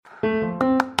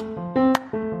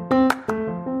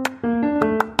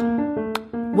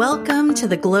Welcome to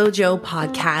the Glow Joe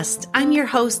podcast. I'm your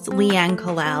host, Leanne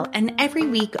Colell, and every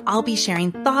week I'll be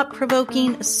sharing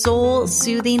thought-provoking,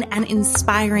 soul-soothing, and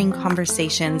inspiring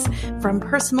conversations from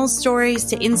personal stories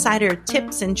to insider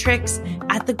tips and tricks.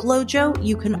 At the Glow Joe,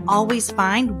 you can always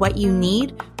find what you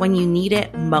need when you need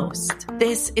it most.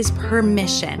 This is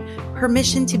permission.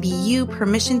 Permission to be you,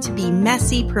 permission to be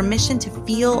messy, permission to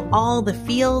feel all the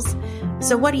feels.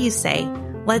 So what do you say?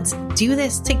 Let's do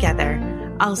this together.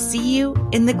 I'll see you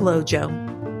in the Glow Joe.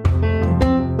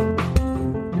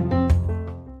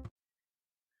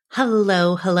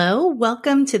 Hello.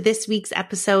 Welcome to this week's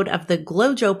episode of the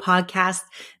Glow Joe podcast.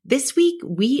 This week,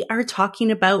 we are talking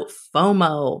about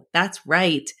FOMO. That's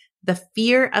right. The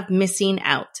fear of missing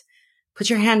out. Put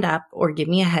your hand up or give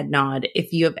me a head nod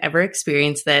if you have ever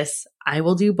experienced this. I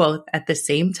will do both at the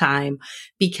same time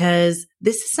because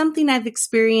this is something I've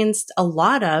experienced a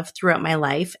lot of throughout my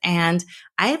life, and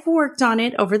I have worked on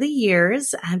it over the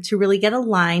years to really get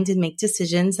aligned and make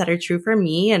decisions that are true for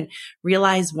me and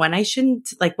realize when I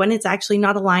shouldn't, when it's actually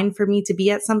not aligned for me to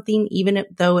be at something, even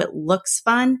though it looks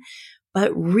fun.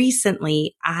 But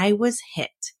recently I was hit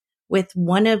with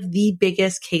one of the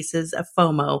biggest cases of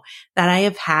FOMO that I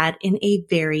have had in a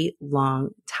very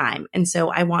long time. And so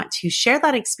I want to share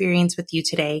that experience with you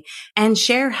today and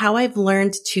share how I've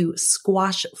learned to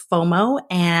squash FOMO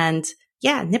and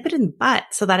nip it in the butt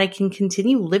so that I can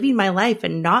continue living my life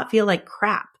and not feel like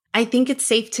crap. I think it's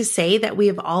safe to say that we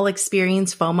have all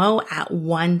experienced FOMO at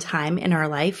one time in our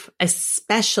life,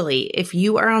 especially if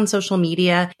you are on social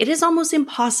media. It is almost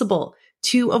impossible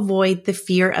to avoid the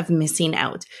fear of missing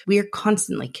out. We are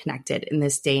constantly connected in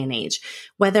this day and age,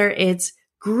 whether it's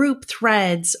group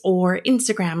threads or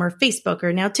Instagram or Facebook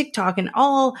or now TikTok and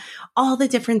all the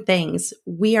different things.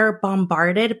 We are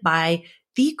bombarded by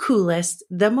the coolest,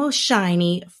 the most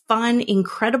shiny, fun,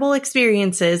 incredible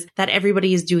experiences that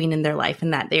everybody is doing in their life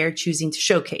and that they are choosing to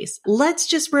showcase. Let's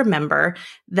just remember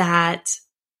that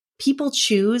people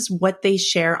choose what they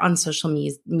share on social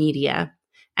media.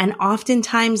 And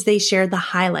oftentimes they share the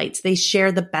highlights. They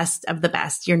share the best of the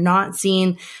best. You're not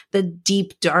seeing the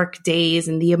deep, dark days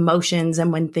and the emotions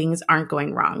and when things aren't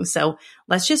going wrong. So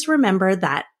let's just remember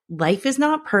that life is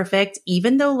not perfect.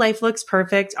 Even though life looks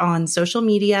perfect on social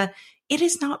media, it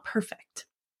is not perfect.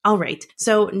 All right.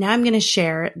 So now I'm going to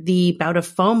share the bout of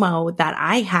FOMO that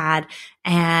I had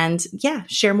and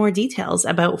share more details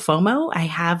about FOMO. I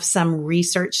have some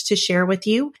research to share with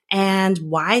you and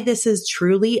why this is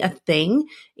truly a thing.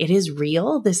 It is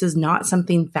real. This is not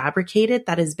something fabricated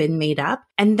that has been made up.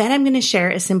 And then I'm going to share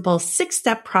a simple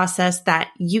 6-step process that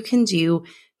you can do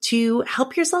to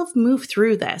help yourself move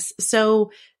through this so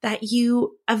that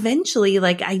you eventually,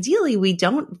 ideally, we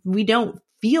don't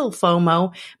feel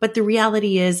FOMO, but the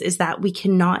reality is that we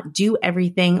cannot do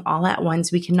everything all at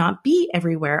once. We cannot be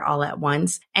everywhere all at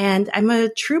once. And I'm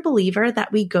a true believer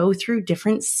that we go through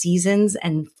different seasons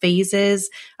and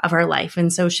phases of our life.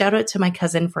 And so shout out to my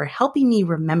cousin for helping me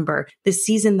remember the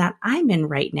season that I'm in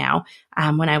right now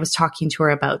when I was talking to her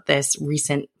about this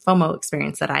recent FOMO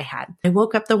experience that I had. I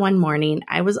woke up the one morning,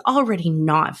 I was already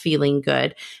not feeling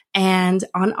good. And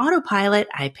on autopilot,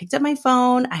 I picked up my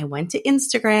phone, I went to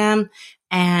Instagram,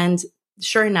 and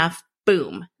sure enough,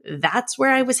 boom, that's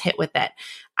where I was hit with it.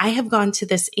 I have gone to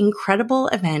this incredible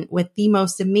event with the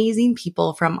most amazing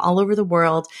people from all over the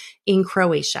world in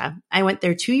Croatia. I went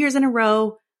there 2 years in a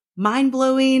row,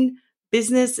 mind-blowing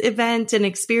business event and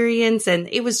experience. And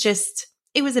it was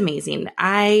amazing.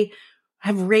 I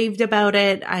have raved about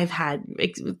it. I've had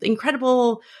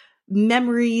incredible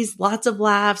memories, lots of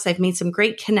laughs. I've made some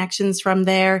great connections from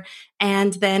there.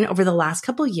 And then over the last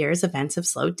couple of years, events have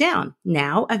slowed down.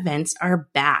 Now events are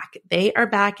back. They are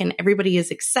back and everybody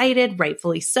is excited,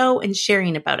 rightfully so, and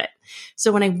sharing about it.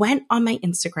 So when I went on my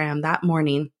Instagram that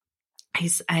morning, I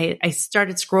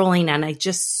started scrolling and I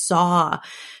just saw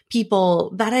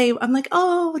people that I'm like,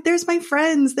 oh, there's my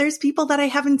friends. There's people that I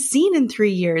haven't seen in 3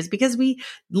 years because we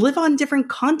live on different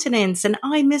continents and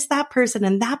I miss that person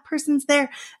and that person's there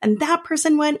and that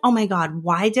person went, oh my God,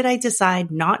 why did I decide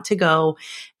not to go?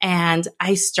 And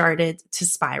I started to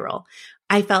spiral.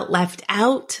 I felt left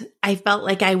out. I felt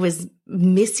like I was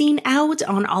missing out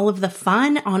on all of the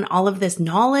fun, on all of this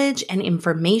knowledge and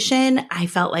information. I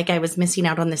felt like I was missing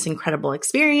out on this incredible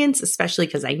experience, especially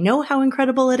because I know how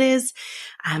incredible it is.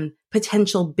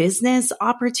 Potential business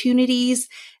opportunities.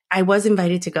 I was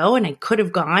invited to go and I could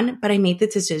have gone, but I made the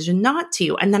decision not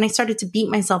to. And then I started to beat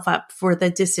myself up for the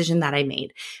decision that I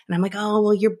made. And I'm like, oh,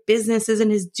 well, your business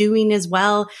isn't as doing as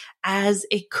well as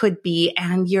it could be.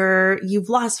 And you've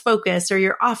lost focus or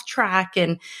you're off track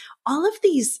and all of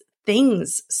these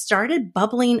things started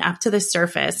bubbling up to the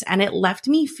surface, and it left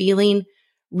me feeling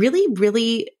really,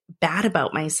 really bad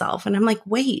about myself. And I'm like,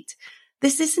 wait,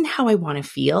 this isn't how I want to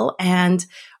feel. And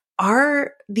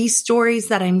are these stories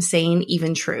that I'm saying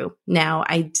even true? Now,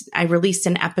 I released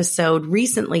an episode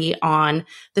recently on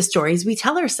the stories we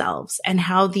tell ourselves and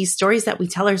how these stories that we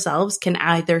tell ourselves can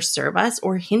either serve us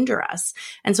or hinder us.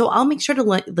 And so I'll make sure to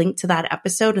link to that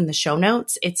episode in the show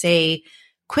notes. It's a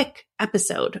quick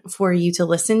episode for you to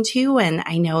listen to. And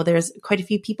I know there's quite a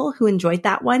few people who enjoyed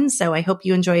that one. So I hope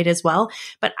you enjoy it as well.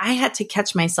 But I had to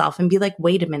catch myself and be like,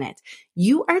 wait a minute,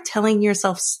 you are telling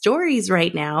yourself stories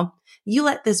right now. You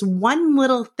let this one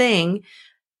little thing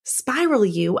spiral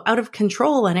you out of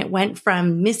control. And it went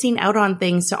from missing out on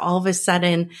things to all of a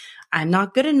sudden, I'm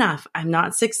not good enough. I'm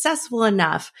not successful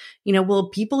enough. Will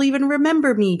people even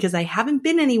remember me because I haven't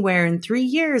been anywhere in 3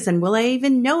 years? And will I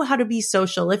even know how to be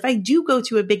social if I do go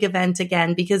to a big event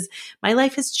again? Because my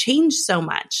life has changed so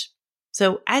much.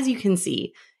 So as you can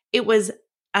see, it was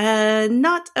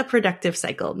not a productive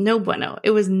cycle. No bueno.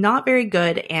 It was not very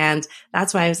good. And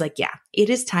that's why I was like, yeah, it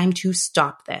is time to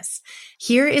stop this.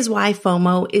 Here is why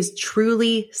FOMO is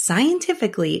truly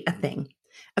scientifically a thing.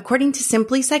 According to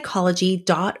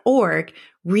simplypsychology.org,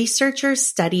 researchers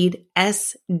studied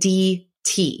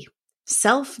SDT,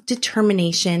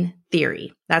 self-determination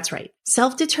theory. That's right.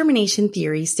 Self-determination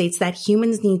theory states that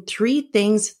humans need 3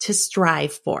 things to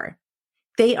strive for.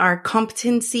 They are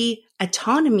competency,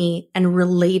 autonomy, and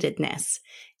relatedness.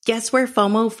 Guess where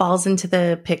FOMO falls into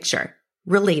the picture?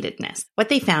 Relatedness. What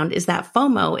they found is that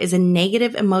FOMO is a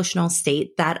negative emotional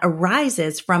state that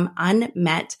arises from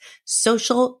unmet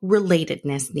social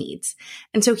relatedness needs.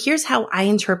 And so here's how I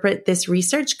interpret this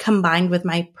research combined with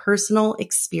my personal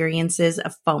experiences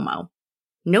of FOMO.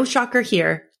 No shocker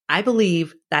here. I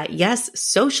believe that yes,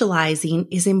 socializing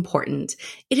is important.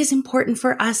 It is important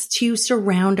for us to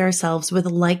surround ourselves with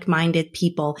like-minded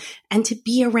people and to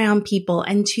be around people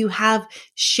and to have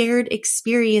shared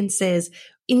experiences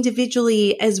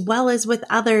individually as well as with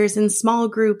others in small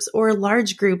groups or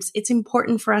large groups. It's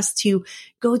important for us to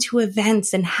go to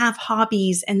events and have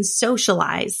hobbies and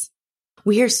socialize.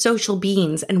 We are social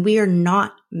beings and we are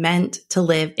not meant to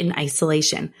live in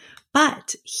isolation.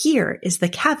 But here is the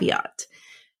caveat.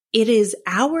 It is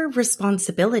our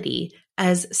responsibility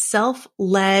as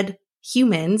self-led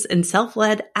humans and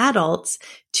self-led adults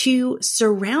to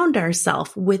surround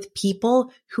ourselves with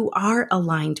people who are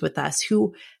aligned with us,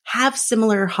 who have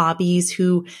similar hobbies,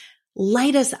 who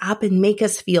light us up and make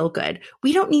us feel good.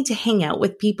 We don't need to hang out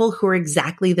with people who are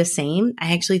exactly the same.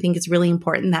 I actually think it's really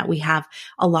important that we have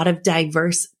a lot of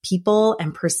diverse people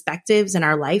and perspectives in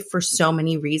our life for so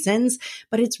many reasons,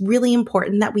 but it's really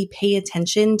important that we pay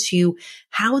attention to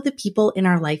how the people in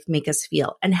our life make us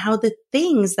feel and how the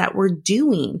things that we're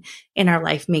doing in our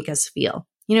life make us feel.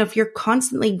 If you're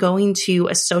constantly going to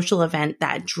a social event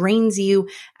that drains you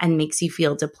and makes you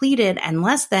feel depleted and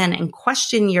less than and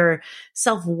question your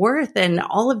self-worth and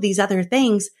all of these other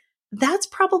things, that's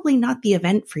probably not the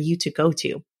event for you to go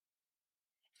to.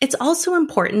 It's also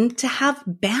important to have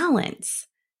balance.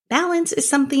 Balance is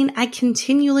something I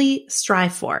continually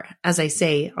strive for, as I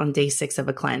say on day 6 of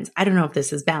a cleanse. I don't know if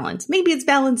this is balance. Maybe it's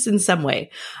balanced in some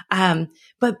way.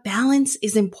 But balance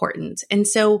is important. And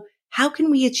so how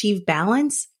can we achieve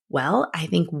balance? Well, I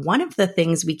think one of the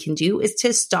things we can do is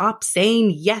to stop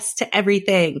saying yes to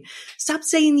everything. Stop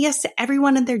saying yes to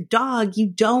everyone and their dog. You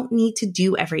don't need to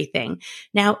do everything.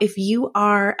 Now, if you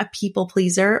are a people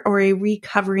pleaser or a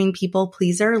recovering people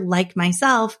pleaser like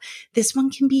myself, this one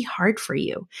can be hard for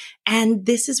you. And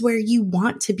this is where you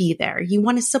want to be there. You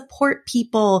want to support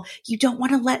people. You don't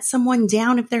want to let someone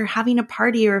down if they're having a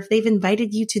party or if they've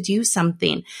invited you to do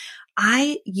something.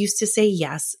 I used to say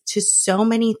yes to so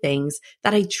many things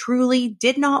that I truly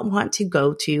did not want to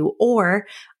go to, or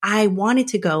I wanted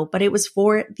to go, but it was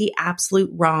for the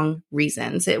absolute wrong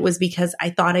reasons. It was because I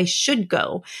thought I should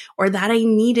go, or that I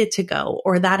needed to go,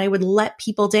 or that I would let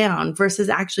people down versus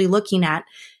actually looking at,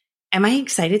 am I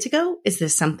excited to go? Is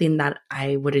this something that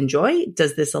I would enjoy?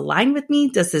 Does this align with me?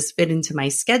 Does this fit into my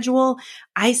schedule?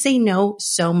 I say no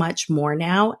so much more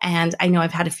now. And I know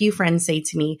I've had a few friends say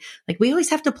to me, like, we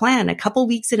always have to plan a couple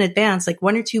weeks in advance, like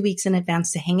 1 or 2 weeks in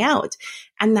advance to hang out.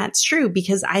 And that's true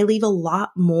because I leave a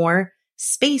lot more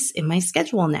space in my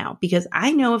schedule now because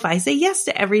I know if I say yes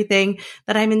to everything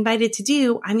that I'm invited to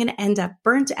do, I'm going to end up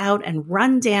burnt out and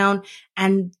run down,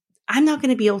 and I'm not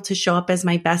going to be able to show up as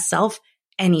my best self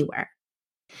anywhere.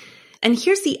 And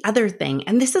here's the other thing,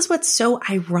 and this is what's so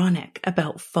ironic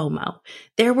about FOMO.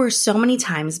 There were so many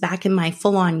times back in my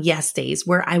full-on yes days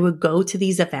where I would go to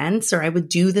these events or I would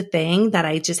do the thing that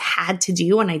I just had to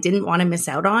do and I didn't want to miss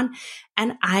out on,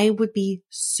 and I would be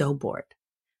so bored.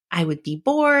 I would be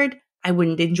bored. I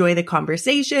wouldn't enjoy the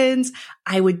conversations.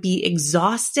 I would be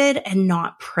exhausted and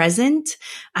not present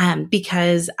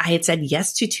because I had said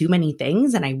yes to too many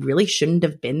things and I really shouldn't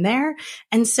have been there.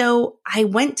 And so I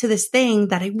went to this thing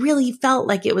that I really felt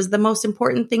like it was the most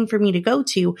important thing for me to go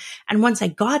to. And once I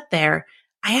got there,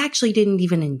 I actually didn't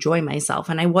even enjoy myself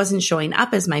and I wasn't showing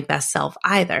up as my best self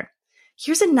either.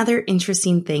 Here's another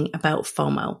interesting thing about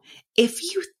FOMO. If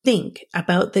you think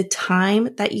about the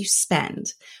time that you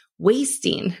spend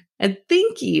wasting and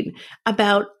thinking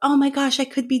about, oh my gosh, I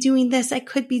could be doing this. I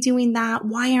could be doing that.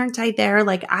 Why aren't I there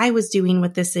like I was doing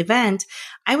with this event?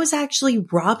 I was actually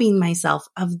robbing myself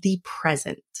of the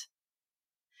present.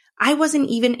 I wasn't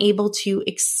even able to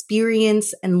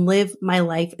experience and live my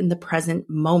life in the present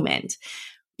moment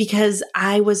because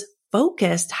I was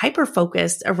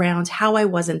hyper-focused around how I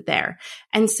wasn't there.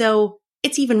 And so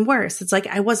it's even worse. It's like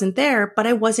I wasn't there, but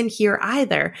I wasn't here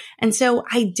either. And so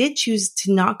I did choose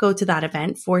to not go to that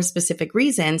event for specific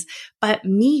reasons, but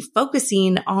me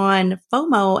focusing on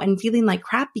FOMO and feeling like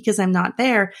crap because I'm not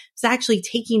there is actually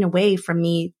taking away from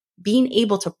me being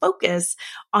able to focus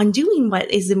on doing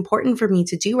what is important for me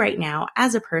to do right now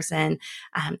as a person,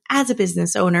 as a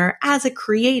business owner, as a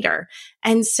creator.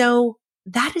 And so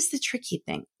that is the tricky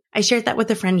thing. I shared that with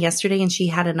a friend yesterday and she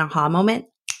had an aha moment.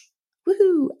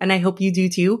 Woohoo. And I hope you do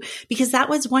too, because that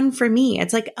was one for me.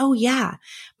 It's like, oh yeah,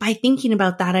 by thinking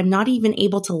about that, I'm not even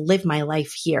able to live my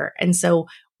life here. And so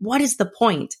what is the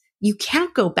point? You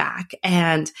can't go back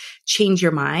and change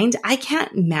your mind. I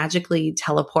can't magically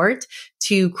teleport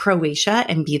to Croatia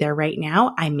and be there right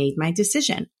now. I made my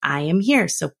decision. I am here.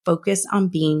 So focus on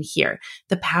being here.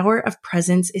 The power of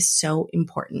presence is so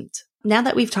important. Now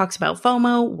that we've talked about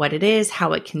FOMO, what it is,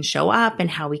 how it can show up, and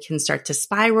how we can start to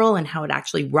spiral and how it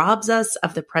actually robs us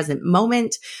of the present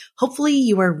moment, hopefully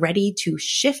you are ready to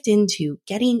shift into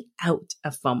getting out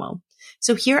of FOMO.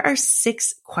 So here are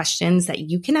 6 questions that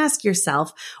you can ask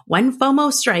yourself when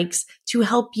FOMO strikes to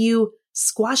help you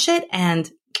squash it and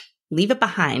leave it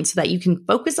behind so that you can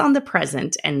focus on the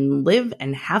present and live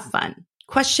and have fun.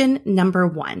 Question number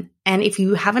 1. And if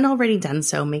you haven't already done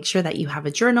so, make sure that you have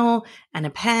a journal and a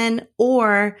pen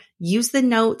or use the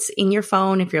notes in your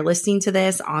phone if you're listening to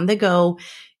this on the go.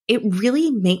 It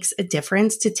really makes a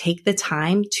difference to take the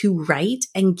time to write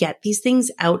and get these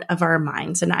things out of our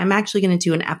minds. And I'm actually going to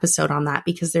do an episode on that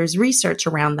because there's research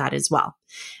around that as well.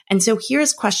 And so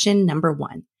here's question number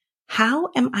 1.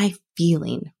 How am I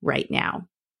feeling right now?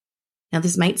 Now,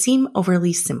 this might seem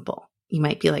overly simple. You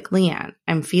might be like, Leanne,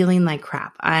 I'm feeling like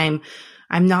crap. I'm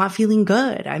not feeling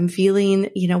good. I'm feeling,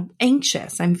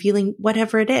 anxious. I'm feeling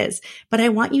whatever it is. But I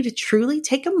want you to truly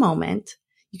take a moment.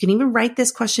 You can even write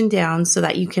this question down so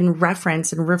that you can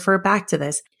reference and refer back to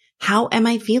this. How am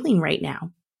I feeling right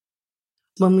now?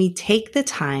 When we take the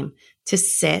time to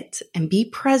sit and be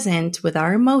present with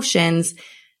our emotions,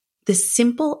 the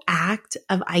simple act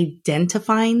of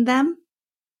identifying them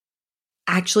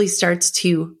actually starts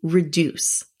to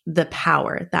reduce the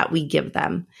power that we give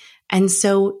them. And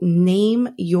so name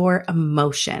your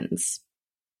emotions.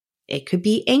 It could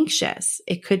be anxious.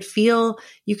 You could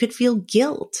feel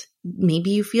guilt.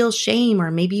 Maybe you feel shame, or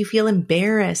maybe you feel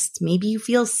embarrassed. Maybe you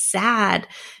feel sad.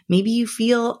 Maybe you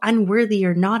feel unworthy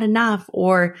or not enough,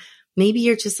 or maybe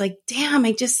you're just like, damn,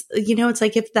 it's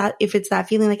like if it's that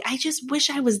feeling like, I just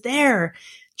wish I was there.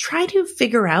 Try to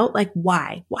figure out like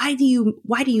why do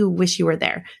you wish you were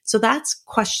there? So that's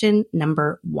question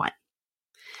number 1.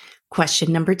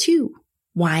 Question number 2,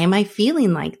 why am I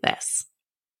feeling like this?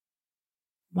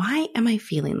 Why am I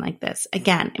feeling like this?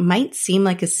 Again, it might seem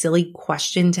like a silly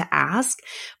question to ask,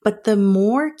 but the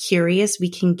more curious we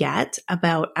can get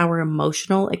about our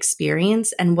emotional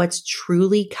experience and what's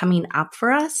truly coming up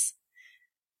for us,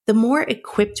 the more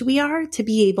equipped we are to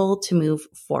be able to move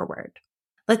forward.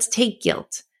 Let's take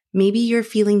guilt. Maybe you're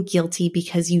feeling guilty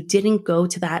because you didn't go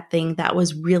to that thing that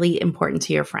was really important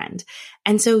to your friend.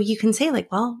 And so you can say like,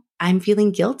 well, I'm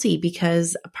feeling guilty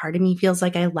because a part of me feels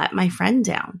like I let my friend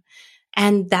down.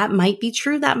 And that might be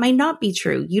true. That might not be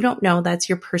true. You don't know. That's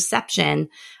your perception.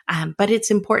 But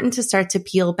it's important to start to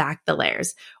peel back the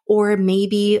layers. Or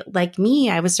maybe like me,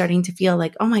 I was starting to feel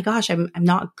like, oh my gosh, I'm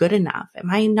not good enough. Am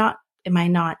I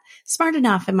not smart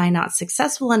enough? Am I not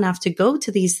successful enough to go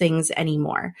to these things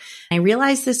anymore? I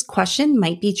realize this question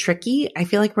might be tricky. I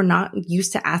feel like we're not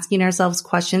used to asking ourselves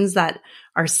questions that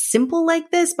are simple like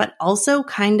this, but also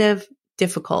kind of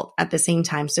difficult at the same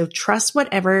time. So trust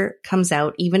whatever comes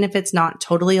out, even if it's not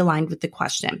totally aligned with the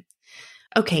question.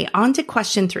 Okay, on to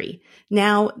question 3.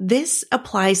 Now, this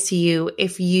applies to you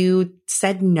if you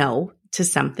said no to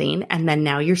something and then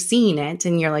now you're seeing it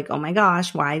and you're like, oh my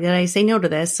gosh, why did I say no to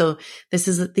this? So this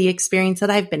is the experience that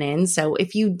I've been in. So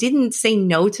if you didn't say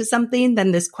no to something,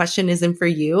 then this question isn't for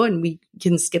you and we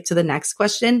can skip to the next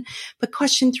question. But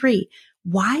question 3,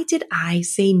 why did I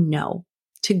say no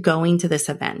to going to this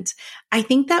event? I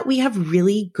think that we have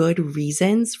really good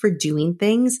reasons for doing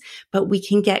things, but we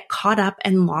can get caught up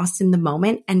and lost in the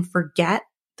moment and forget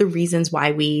the reasons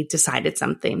why we decided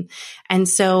something. And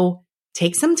so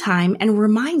take some time and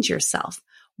remind yourself,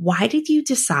 why did you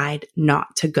decide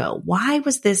not to go? Why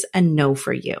was this a no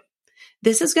for you?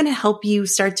 This is going to help you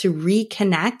start to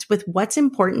reconnect with what's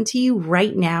important to you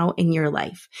right now in your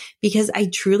life. Because I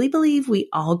truly believe we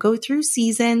all go through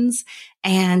seasons,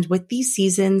 and with these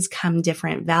seasons come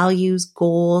different values,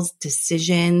 goals,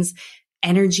 decisions,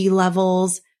 energy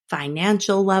levels,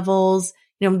 financial levels.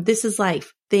 This is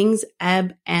life. Things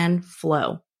ebb and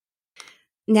flow.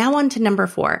 Now on to number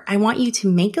 4. I want you to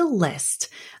make a list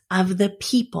of the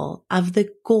people, of the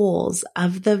goals,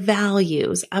 of the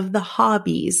values, of the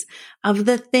hobbies, of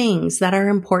the things that are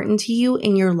important to you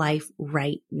in your life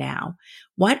right now.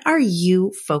 What are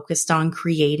you focused on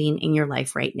creating in your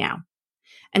life right now?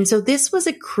 And so this was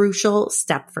a crucial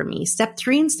step for me. Step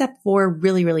 3 and step 4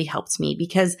 really, really helped me,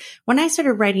 because when I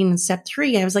started writing in step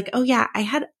 3, I was like, oh yeah, I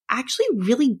had actually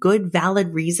really good,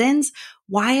 valid reasons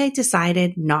why I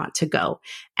decided not to go.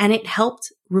 And it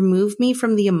helped remove me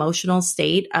from the emotional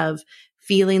state of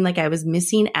feeling like I was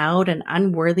missing out and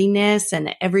unworthiness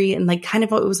and kind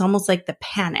of, it was almost like the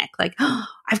panic, like, oh,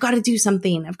 I've got to do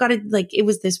something. It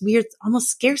was this weird, almost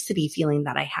scarcity feeling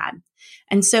that I had.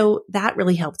 And so that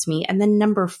really helped me. And then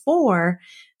number 4,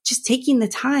 just taking the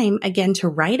time again to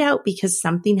write out, because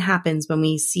something happens when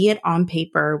we see it on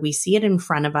paper, we see it in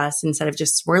front of us instead of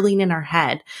just swirling in our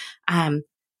head.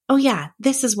 Oh yeah,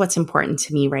 this is what's important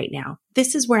to me right now.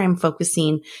 This is where I'm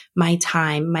focusing my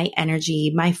time, my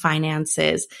energy, my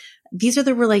finances. These are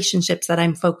the relationships that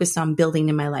I'm focused on building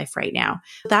in my life right now.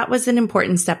 That was an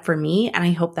important step for me, and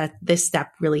I hope that this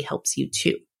step really helps you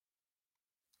too.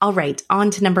 All right,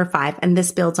 on to number 5, and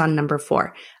this builds on number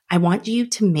 4. I want you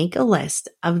to make a list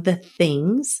of the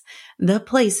things, the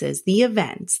places, the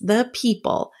events, the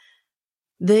people,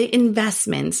 the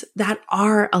investments that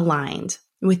are aligned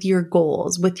with your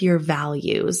goals, with your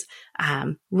values,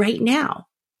 right now.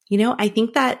 I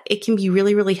think that it can be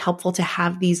really, really helpful to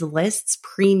have these lists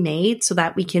pre-made so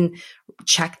that we can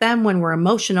check them when we're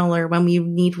emotional or when we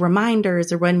need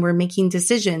reminders or when we're making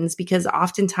decisions, because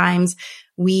oftentimes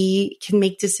we can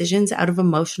make decisions out of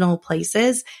emotional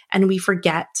places and we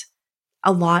forget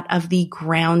a lot of the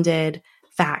grounded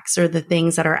facts or the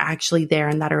things that are actually there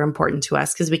and that are important to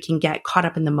us, because we can get caught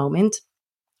up in the moment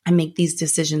and make these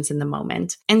decisions in the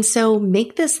moment. And so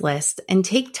make this list and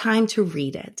take time to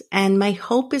read it. And my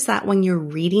hope is that when you're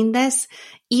reading this,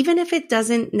 even if it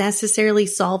doesn't necessarily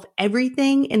solve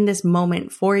everything in this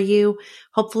moment for you,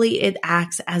 hopefully it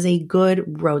acts as a good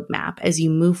roadmap as you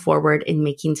move forward in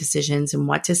making decisions and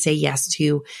what to say yes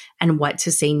to and what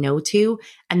to say no to.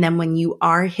 And then when you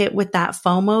are hit with that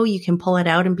FOMO, you can pull it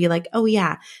out and be like, oh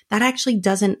yeah, that actually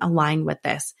doesn't align with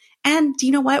this. And do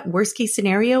you know what? Worst case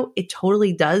scenario, it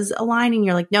totally does align. And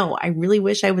you're like, no, I really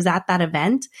wish I was at that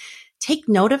event. Take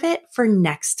note of it for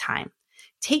next time.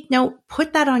 Take note,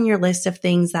 put that on your list of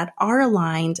things that are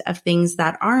aligned, of things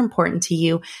that are important to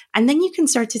you. And then you can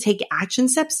start to take action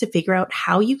steps to figure out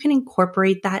how you can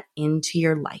incorporate that into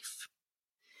your life.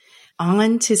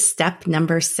 On to step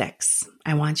number 6.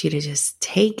 I want you to just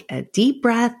take a deep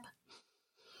breath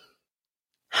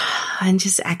and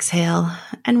just exhale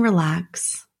and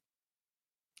relax.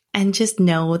 And just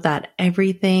know that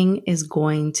everything is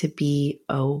going to be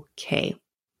okay.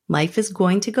 Life is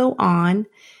going to go on.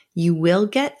 You will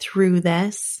get through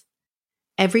this.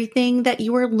 Everything that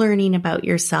you are learning about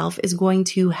yourself is going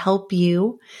to help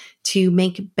you to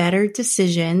make better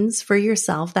decisions for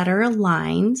yourself that are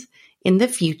aligned in the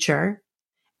future.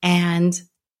 And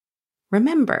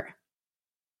remember,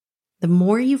 the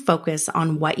more you focus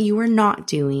on what you are not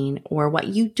doing or what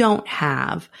you don't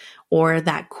have or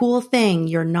that cool thing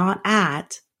you're not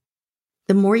at,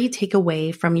 the more you take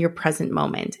away from your present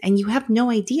moment. And you have no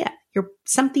idea.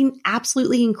 Something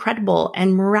absolutely incredible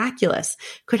and miraculous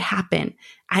could happen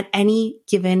at any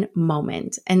given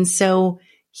moment. And so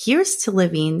here's to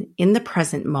living in the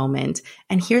present moment,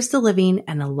 and here's to living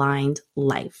an aligned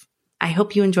life. I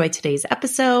hope you enjoyed today's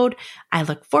episode. I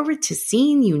look forward to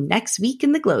seeing you next week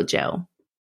in the Glojo.